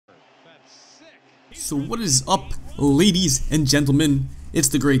So what is up, ladies and gentlemen? It's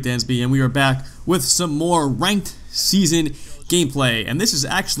the Great Dansby, and we are back with some more ranked season gameplay. And this is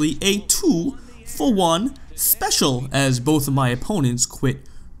actually a 2-for-1 special, as both of my opponents quit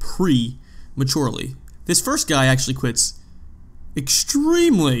prematurely. This first guy actually quits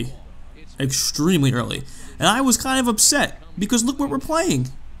extremely early, and I was kind of upset because look what we're playing.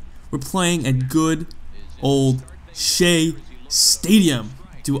 We're playing at good old Shea Stadium.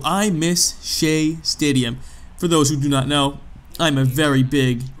 Do I miss Shea Stadium? For those who do not know, I'm a very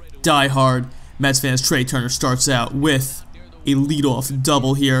big, die-hard Mets fan. Trey Turner starts out with a leadoff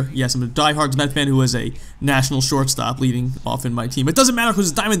double here. Yes, I'm a die-hard Mets fan who is a national shortstop leading off in my team. It doesn't matter because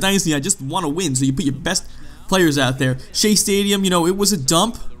it's Diamond Dynasty. I just want to win, so you put your best players out there. Shea Stadium, you know, it was a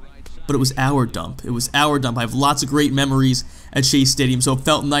dump, but it was our dump. It was our dump. I have lots of great memories at Shea Stadium, so it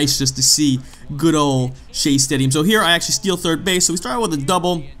felt nice just to see good old Shea Stadium. So here I actually steal third base, so we started with a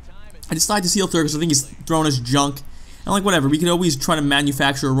double. I decided to steal third because I think he's throwing us junk. And like whatever, we could always try to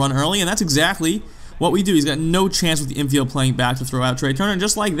manufacture a run early, and that's exactly what we do. He's got no chance with the infield playing back to throw out Trey Turner, and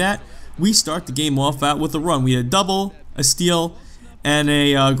just like that, we start the game off out with a run. We had a double, a steal, and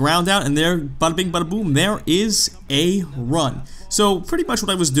a ground out, and there, bada bing, bada boom, there is a run. So pretty much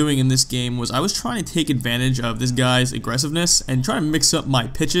what I was doing in this game was I was trying to take advantage of this guy's aggressiveness and try to mix up my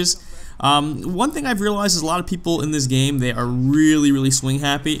pitches. One thing I've realized is a lot of people in this game, they are really swing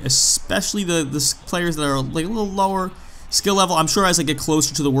happy, especially the players that are like a little lower skill level. I'm sure as I get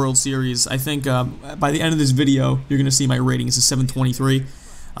closer to the World Series, I think by the end of this video, you're going to see my ratings is 723.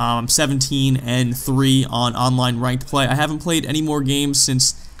 17-3 on online ranked play. I haven't played any more games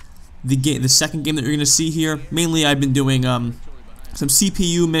since the second game that you're going to see here. Mainly I've been doing some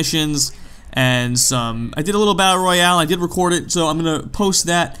CPU missions and I did a little battle royale. I did record it, so I'm gonna post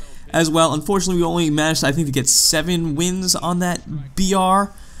that as well. Unfortunately, we only managed, I think, to get 7 wins on that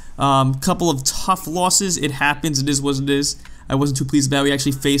BR. Couple of tough losses. It happens. It is what it is. I wasn't too pleased about it. We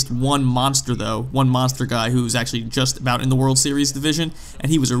actually faced one monster, though. One monster guy who's actually just about in the World Series division,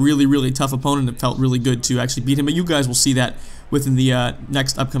 and he was a really tough opponent. It felt really good to actually beat him, but you guys will see that within the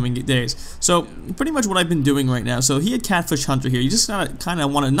next upcoming days. So pretty much what I've been doing right now. So he had Catfish Hunter here. You just gotta kind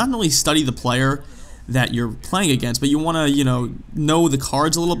of want to not only study the player that you're playing against, but you want to, you know the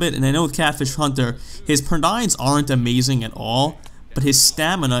cards a little bit. And I know with Catfish Hunter, his per-9s aren't amazing at all, but his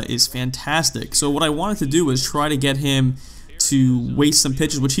stamina is fantastic. So what I wanted to do was try to get him to waste some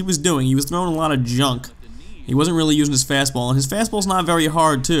pitches, which he was doing. He was throwing a lot of junk. He wasn't really using his fastball, and his fastball's not very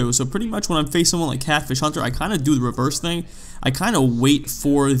hard too. So pretty much when I'm facing someone like Catfish Hunter, I kind of do the reverse thing. I kind of wait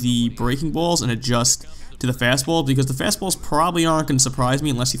for the breaking balls and adjust to the fastball, because the fastballs probably aren't going to surprise me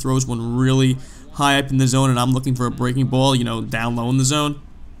unless he throws one really high up in the zone and I'm looking for a breaking ball, you know, down low in the zone.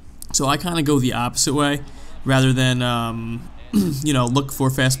 So I kind of go the opposite way rather than, you know, look for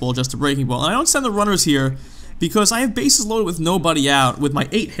a fastball just a breaking ball. And I don't send the runners here because I have bases loaded with nobody out with my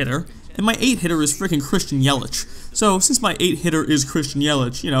 8-hitter, and my 8-hitter is freaking Christian Yelich. So since my 8-hitter is Christian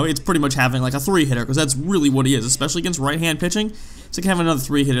Yelich, you know, it's pretty much having like a 3-hitter, because that's really what he is, especially against right-hand pitching. It's like having another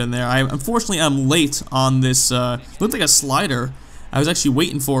 3-hitter in there. Unfortunately, I'm late on this, looked like a slider. I was actually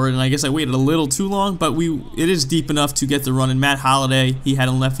waiting for it, and I guess I waited a little too long, but it is deep enough to get the run. And Matt Holliday, he had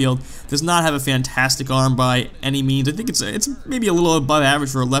in left field, does not have a fantastic arm by any means. I think it's maybe a little above average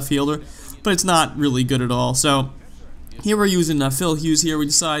for a left fielder, but it's not really good at all. So here we're using Phil Hughes here. We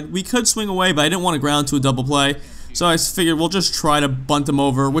decide we could swing away, but I didn't want to ground to a double play. So I figured we'll just try to bunt him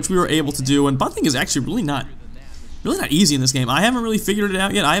over, which we were able to do. And bunting is actually really not easy in this game. I haven't really figured it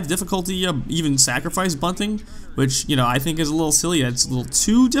out yet. I have difficulty even sacrifice bunting, which, you know, I think is a little silly. It's a little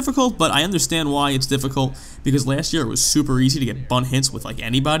too difficult, but I understand why it's difficult, because last year it was super easy to get bunt hits with like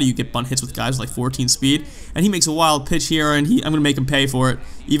anybody. You get bunt hits with guys with like 14 speed, and he makes a wild pitch here, and I'm going to make him pay for it.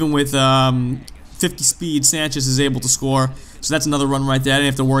 Even with 50 speed, Sanchez is able to score. So that's another run right there. I didn't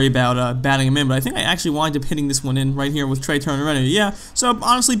have to worry about batting him in, but I think I actually wind up hitting this one in right here with Trey Turner anyway. Yeah, so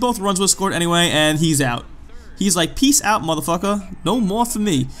honestly, both runs were scored anyway, and he's out. He's like, peace out, motherfucker. No more for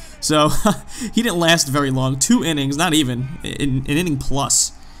me. So he didn't last very long. 2 innings, not even an inning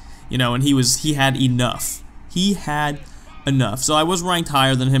plus, you know. And he had enough. He had enough. So I was ranked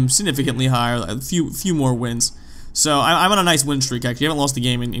higher than him, significantly higher, a few more wins. So I'm on a nice win streak. Actually, I haven't lost a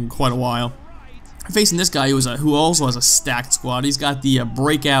game in quite a while. I'm facing this guy who also has a stacked squad. He's got the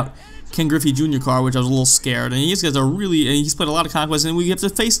breakout Ken Griffey Jr. card, which I was a little scared. And he's got he's played a lot of conquests, and we have to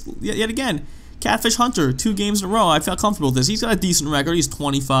face yet again Catfish Hunter, 2 games in a row. I felt comfortable with this. He's got a decent record. He's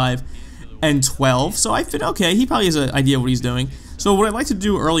 25-12. So I feel okay. He probably has an idea of what he's doing. So what I like to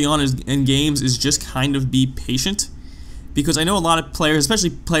do early on in games is just kind of be patient because I know a lot of players,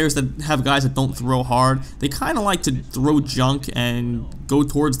 especially players that have guys that don't throw hard, they kind of like to throw junk and go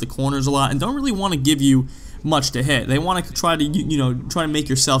towards the corners a lot and don't really want to give you much to hit. They want to try to, try to make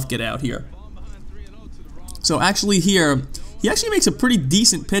yourself get out here. So actually here, he actually makes a pretty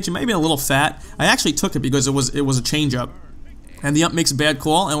decent pitch. It may be a little fat. I actually took it because it was a changeup. And the ump makes a bad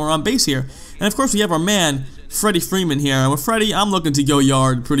call, and we're on base here. And of course we have our man, Freddie Freeman here. And with Freddie, I'm looking to go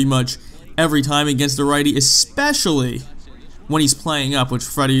yard pretty much every time against the righty, especially when he's playing up, which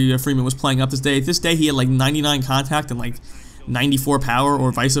Freddie Freeman was playing up this day. This day he had like 99 contact and like 94 power,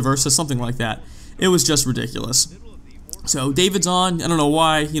 or vice versa, something like that. It was just ridiculous. So David's on. I don't know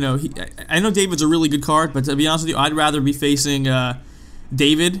why. I know David's a really good card, but to be honest with you, I'd rather be facing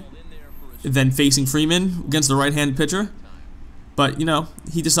David than facing Freeman against the right-handed pitcher. But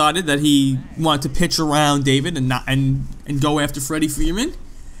he decided that he wanted to pitch around David and go after Freddie Freeman,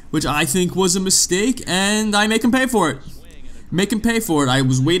 which I think was a mistake, and I make him pay for it. Make him pay for it. I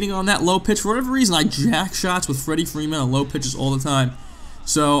was waiting on that low pitch. For whatever reason, I jack shots with Freddie Freeman on low pitches all the time.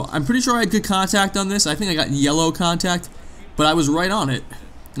 So I'm pretty sure I had good contact on this. I think I got yellow contact, but I was right on it.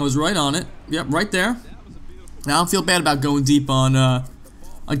 I was right on it. Yep, right there. Now I don't feel bad about going deep on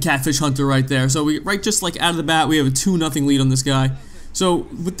Catfish Hunter right there. So just like out of the bat, we have a 2-0 lead on this guy. So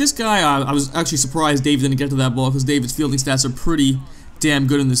with this guy, I was actually surprised Dave didn't get to that ball because David's fielding stats are pretty damn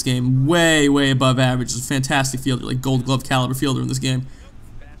good in this game. Way, way above average. He's a fantastic fielder, like Gold Glove caliber fielder in this game.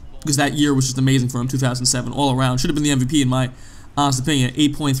 Because that year was just amazing for him, 2007, all around. Should have been the MVP in my honest opinion.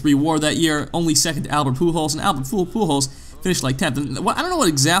 8.3 WAR that year, only second to Albert Pujols, and Albert Pujols finished like 10th. And I don't know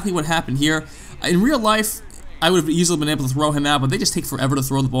exactly what happened here. In real life, I would have easily been able to throw him out, but they just take forever to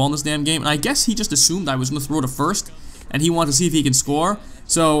throw the ball in this damn game. And I guess he just assumed I was going to throw to first, and he wanted to see if he can score.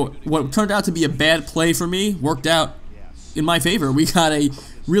 So what turned out to be a bad play for me worked out in my favor. We got a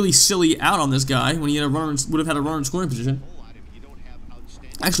really silly out on this guy when he had would have had a runner in scoring position.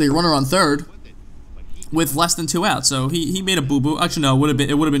 Actually, a runner on third with less than 2 outs. So he made a boo-boo. Actually, no, it would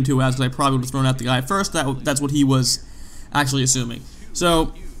have been 2 outs because I probably would have thrown out the guy at first. That's what he was actually assuming.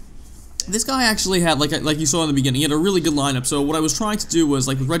 So this guy actually had, like you saw in the beginning, he had a really good lineup. So what I was trying to do was,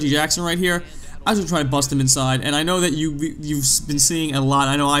 like with Reggie Jackson right here, I was going to try to bust him inside. And I know that you've been seeing a lot,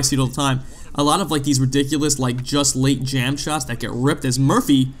 I know I see it all the time, a lot of like these ridiculous, like just late jam shots that get ripped. As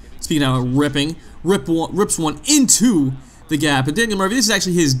Murphy, speaking of ripping, rips one into the gap. And Daniel Murphy, this is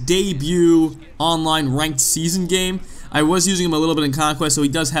actually his debut online ranked season game. I was using him a little bit in Conquest, so he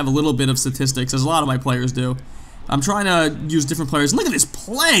does have a little bit of statistics, as a lot of my players do. I'm trying to use different players. Look at this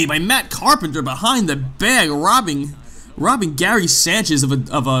play by Matt Carpenter behind the bag, robbing Gary Sanchez of a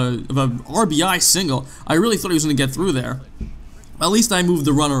RBI single. I really thought he was going to get through there. At least I moved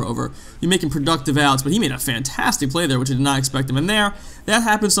the runner over. You're making productive outs, but he made a fantastic play there, which I did not expect him. And that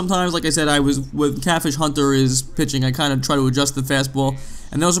happens sometimes. Like I said, with Catfish Hunter is pitching, I kind of try to adjust the fastball.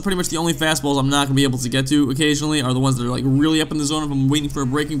 And those are pretty much the only fastballs I'm not going to be able to get to occasionally, are the ones that are like really up in the zone if I'm waiting for a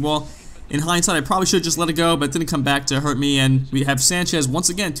breaking ball. In hindsight, I probably should have just let it go, but it didn't come back to hurt me. And we have Sanchez, once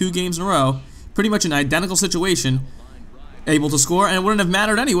again, 2 games in a row, pretty much an identical situation, able to score, and it wouldn't have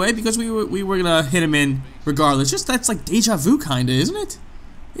mattered anyway because we were gonna hit him in regardless. Just that's like deja vu kinda, isn't it?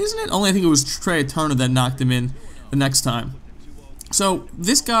 Isn't it? Only I think it was Trey Turner that knocked him in the next time. So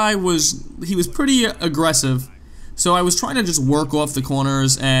this guy was pretty aggressive. So I was trying to just work off the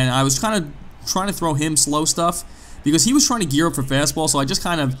corners, and I was kind of trying to throw him slow stuff because he was trying to gear up for fastball. So I just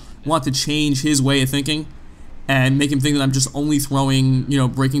kind of wanted to change his way of thinking and make him think that I'm just only throwing,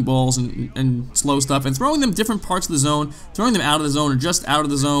 breaking balls and slow stuff, and throwing them different parts of the zone, throwing them out of the zone or just out of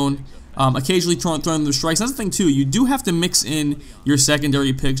the zone, occasionally throwing them strikes. That's the thing too, you do have to mix in your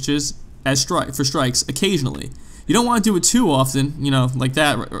secondary pitches as for strikes occasionally. You don't want to do it too often, like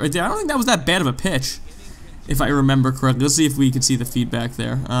that right there. I don't think that was that bad of a pitch, if I remember correctly. Let's see if we can see the feedback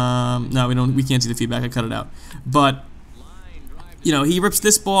there. No, we can't see the feedback, I cut it out. But he rips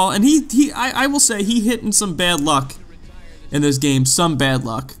this ball, and I will say he hit in some bad luck in this game, some bad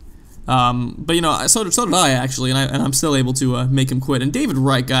luck. But so did I actually, and I'm still able to make him quit. And David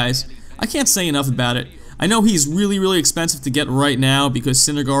Wright, guys, I can't say enough about it. I know he's really, really expensive to get right now because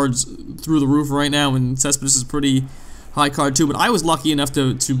Syndergaard's through the roof right now, and Cespedes is pretty high card too. But I was lucky enough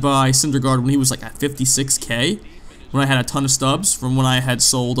to buy Syndergaard when he was like at 56K, when I had a ton of stubs from when I had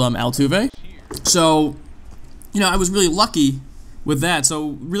sold Altuve. So, I was really lucky with that.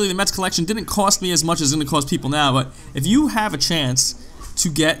 So really the Mets collection didn't cost me as much as it's going to cost people now. But if you have a chance to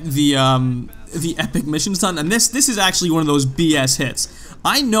get the epic missions done, and this is actually one of those BS hits.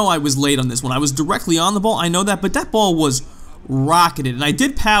 I know I was late on this one. I was directly on the ball, I know that, but that ball was rocketed, and I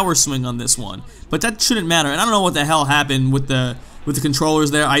did power swing on this one, but that shouldn't matter. And I don't know what the hell happened with the controllers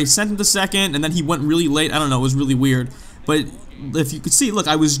there. I sent him to second, and then he went really late. I don't know, it was really weird. But if you could see, look,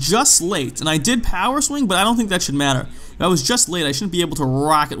 I was just late, and I did power swing, but I don't think that should matter. If I was just late, I shouldn't be able to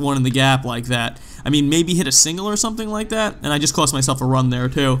rocket one in the gap like that. I mean, maybe hit a single or something like that, and I just cost myself a run there,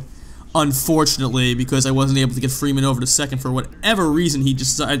 too. Unfortunately, because I wasn't able to get Freeman over to second for whatever reason he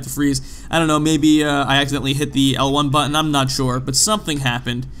just decided to freeze. I don't know, maybe I accidentally hit the L1 button, I'm not sure, but something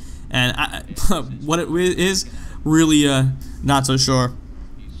happened. And what it is, really not so sure.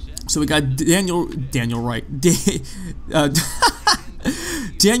 So we got Daniel Wright.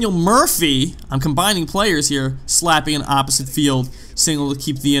 Daniel Murphy, I'm combining players here, slapping an opposite field single to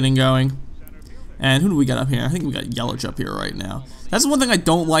keep the inning going. And who do we got up here? I think we got Yelich up here right now. That's the one thing I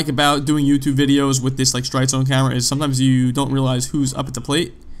don't like about doing YouTube videos with this like strike zone camera is sometimes you don't realize who's up at the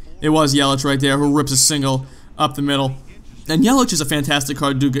plate. It was Yelich right there who rips a single up the middle. And Yelich is a fantastic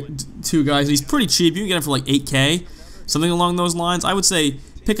card too, guys. He's pretty cheap. You can get him for like 8K, something along those lines. I would say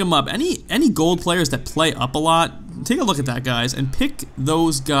pick him up. Any gold players that play up a lot, take a look at that, guys, and pick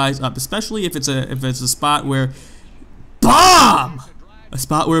those guys up, especially if it's a spot where bomb. A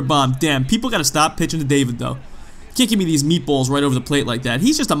spot where bomb. Damn, people got to stop pitching to David, though. Can't give me these meatballs right over the plate like that.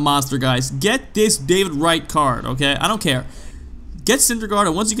 He's just a monster, guys. Get this David Wright card, okay? I don't care. Get Syndergaard,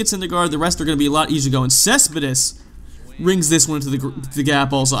 and once you get Syndergaard, the rest are going to be a lot easier going. Cespedes rings this one into the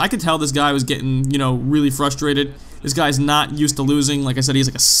gap also. I could tell this guy was getting, you know, really frustrated. This guy's not used to losing. Like I said, he has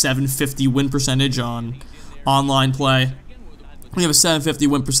like a 750 win percentage on online play. When you have a 750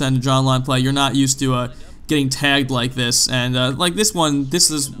 win percentage online play, you're not used to getting tagged like this. And like this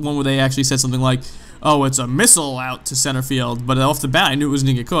is one where they actually said something like, oh, it's a missile out to center field, but off the bat, I knew it wasn't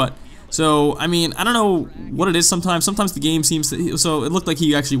going to get caught. So, I mean, I don't know what it is sometimes. Sometimes the game seems to... So, it looked like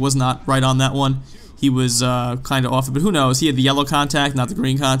he actually was not right on that one. He was kind of off it, but who knows? He had the yellow contact, not the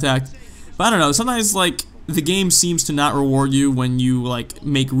green contact. But I don't know. Sometimes, like, the game seems to not reward you when you, like,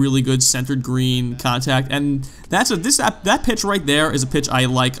 make really good centered green contact. And that pitch right there is a pitch I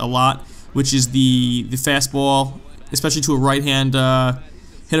like a lot, which is the fastball, especially to a right-hand...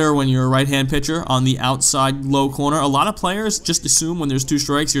 hitter when you're a right-hand pitcher on the outside low corner. A lot of players just assume when there's two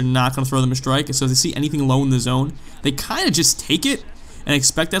strikes you're not going to throw them a strike, and so if they see anything low in the zone, they kind of just take it and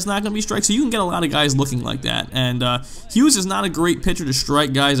expect that's not going to be a strike, so you can get a lot of guys looking like that. And Hughes is not a great pitcher to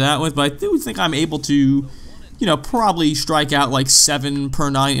strike guys out with, but I do think I'm able to, you know, probably strike out like 7 per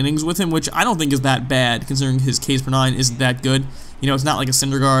 9 innings with him, which I don't think is that bad considering his Ks per 9 isn't that good. You know, it's not like a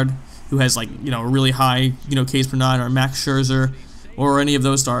Syndergaard who has like, you know, a really high, you know, Ks per 9 or Max Scherzer or any of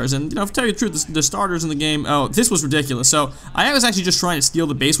those stars. And, you know, to tell you the truth, the starters in the game, oh, this was ridiculous. So, I was actually just trying to steal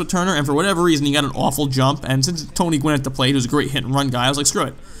the base with Turner, and for whatever reason, he got an awful jump, and since Tony Gwynn at the plate, who's a great hit-and-run guy, I was like, screw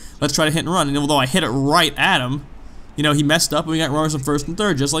it. Let's try to hit and run. And although I hit it right at him, you know, he messed up, and we got runners on first and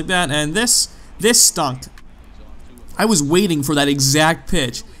third, just like that, and this stunk. I was waiting for that exact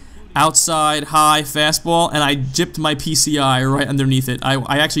pitch. Outside, high, fastball, and I dipped my PCI right underneath it.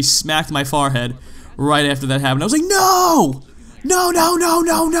 I actually smacked my forehead right after that happened. I was like, no! No, no, no,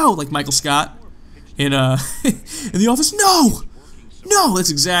 no, no! Like Michael Scott in in The Office. No! No!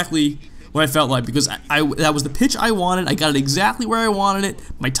 That's exactly what I felt like, because that was the pitch I wanted. I got it exactly where I wanted it.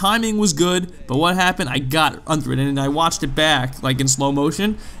 My timing was good, but what happened? I got under it, and I watched it back, like in slow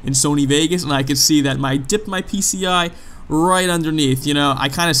motion, in Sony Vegas, and I could see that I dipped my PCI right underneath. You know, I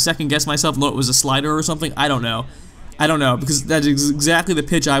kind of second-guessed myself, thought it was a slider or something. I don't know. I don't know, because that is exactly the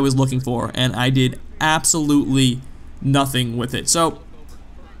pitch I was looking for, and I did absolutely nothing with it. So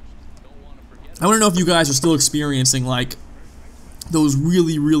I want to know if you guys are still experiencing like those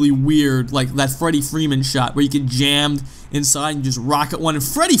really, really weird, like that Freddie Freeman shot where you get jammed inside and just rocket one, and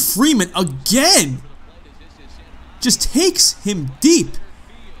Freddie Freeman again just takes him deep.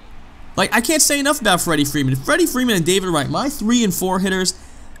 Like, I can't say enough about Freddie Freeman. Freddie Freeman and David Wright, my 3 and 4 hitters,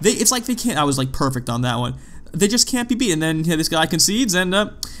 it's like they can't. I was like perfect on that one. They just can't be beat. And then this guy concedes, and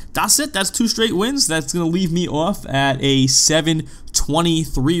that's it. That's 2 straight wins. That's going to leave me off at a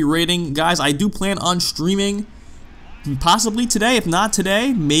 723 rating. Guys, I do plan on streaming possibly today. If not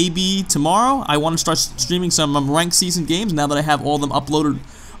today, maybe tomorrow. I want to start streaming some ranked season games now that I have all of them uploaded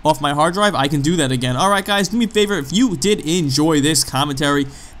off my hard drive. I can do that again. Alright, guys, do me a favor. If you did enjoy this commentary,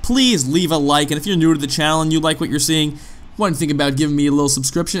 please leave a like. And if you're new to the channel and you like what you're seeing, want to think about giving me a little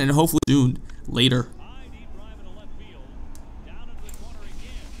subscription, and hopefully soon. Later.